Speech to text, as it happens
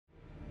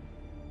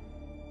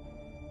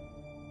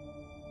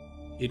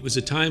It was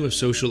a time of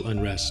social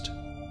unrest,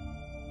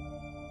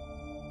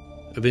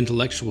 of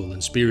intellectual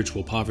and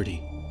spiritual poverty,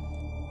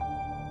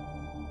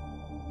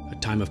 a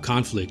time of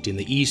conflict in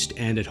the East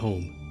and at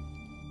home.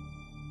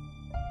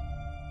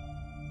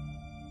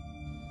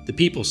 The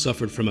people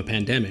suffered from a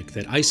pandemic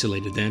that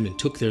isolated them and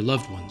took their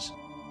loved ones.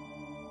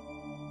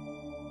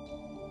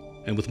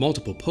 And with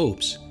multiple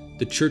popes,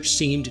 the church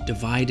seemed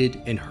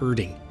divided and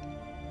hurting.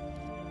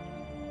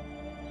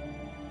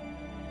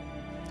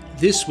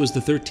 This was the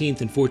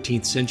 13th and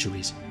 14th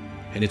centuries,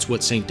 and it's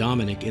what St.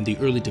 Dominic and the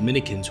early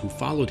Dominicans who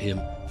followed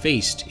him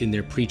faced in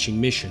their preaching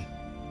mission.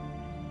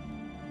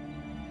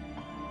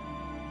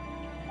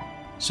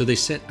 So they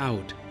set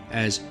out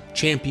as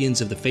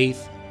champions of the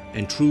faith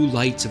and true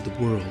lights of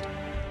the world,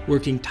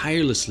 working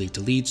tirelessly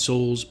to lead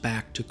souls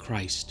back to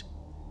Christ.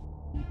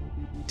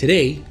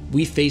 Today,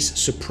 we face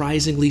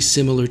surprisingly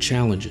similar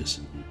challenges,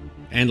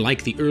 and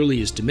like the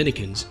earliest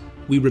Dominicans,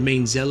 we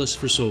remain zealous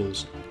for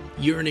souls,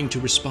 yearning to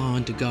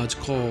respond to God's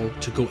call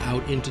to go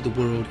out into the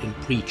world and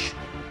preach,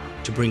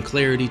 to bring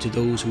clarity to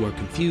those who are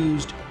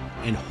confused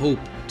and hope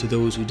to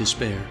those who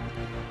despair.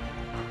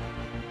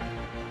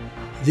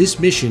 This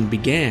mission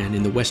began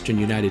in the western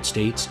United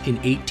States in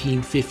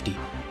 1850,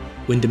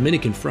 when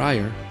Dominican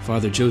Friar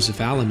Father Joseph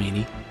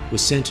Alemany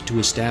was sent to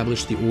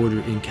establish the order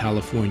in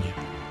California.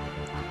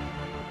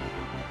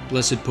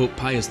 Blessed Pope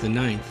Pius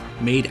IX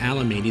made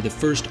Alemany the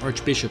first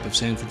Archbishop of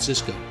San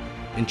Francisco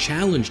and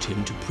challenged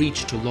him to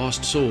preach to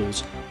lost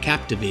souls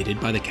captivated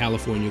by the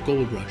California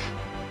gold rush,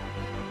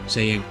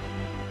 saying,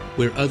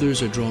 "Where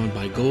others are drawn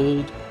by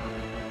gold,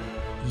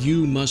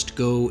 you must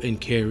go and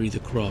carry the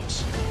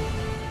cross."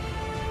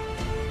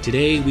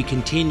 Today we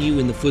continue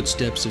in the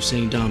footsteps of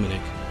St.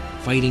 Dominic,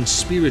 fighting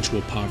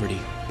spiritual poverty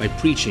by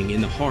preaching in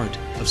the heart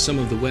of some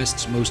of the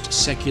West's most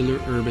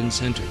secular urban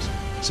centers,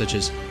 such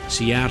as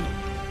Seattle,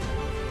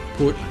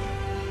 Portland,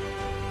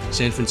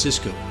 San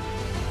Francisco,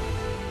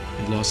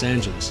 and Los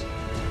Angeles,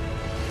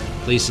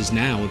 places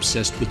now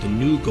obsessed with the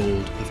new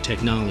gold of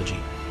technology.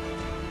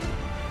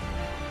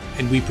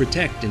 And we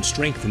protect and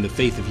strengthen the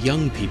faith of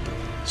young people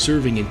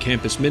serving in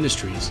campus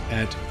ministries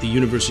at the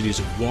universities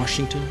of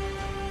Washington,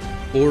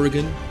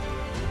 Oregon,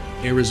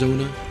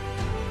 Arizona,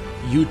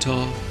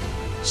 Utah,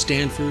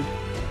 Stanford,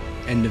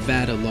 and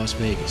Nevada, Las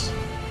Vegas.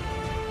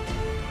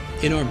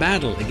 In our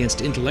battle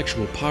against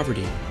intellectual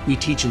poverty, we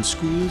teach in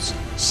schools,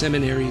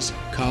 seminaries,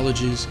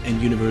 colleges,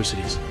 and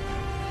universities.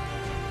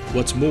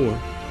 What's more,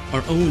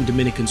 our own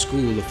Dominican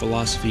School of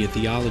Philosophy and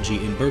Theology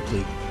in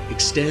Berkeley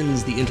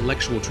extends the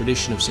intellectual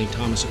tradition of St.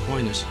 Thomas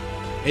Aquinas,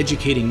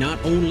 educating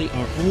not only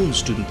our own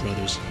student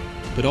brothers,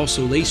 but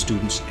also lay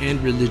students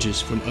and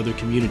religious from other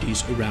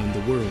communities around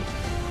the world.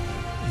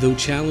 Though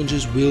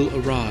challenges will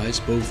arise,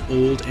 both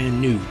old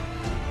and new,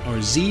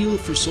 our zeal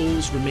for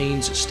souls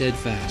remains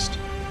steadfast.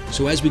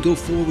 So as we go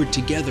forward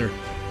together,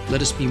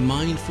 let us be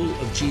mindful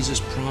of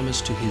Jesus'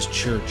 promise to his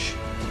church,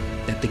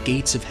 that the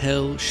gates of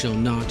hell shall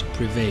not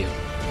prevail.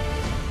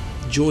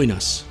 Join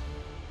us,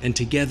 and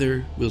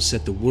together we'll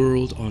set the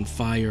world on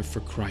fire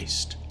for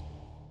Christ.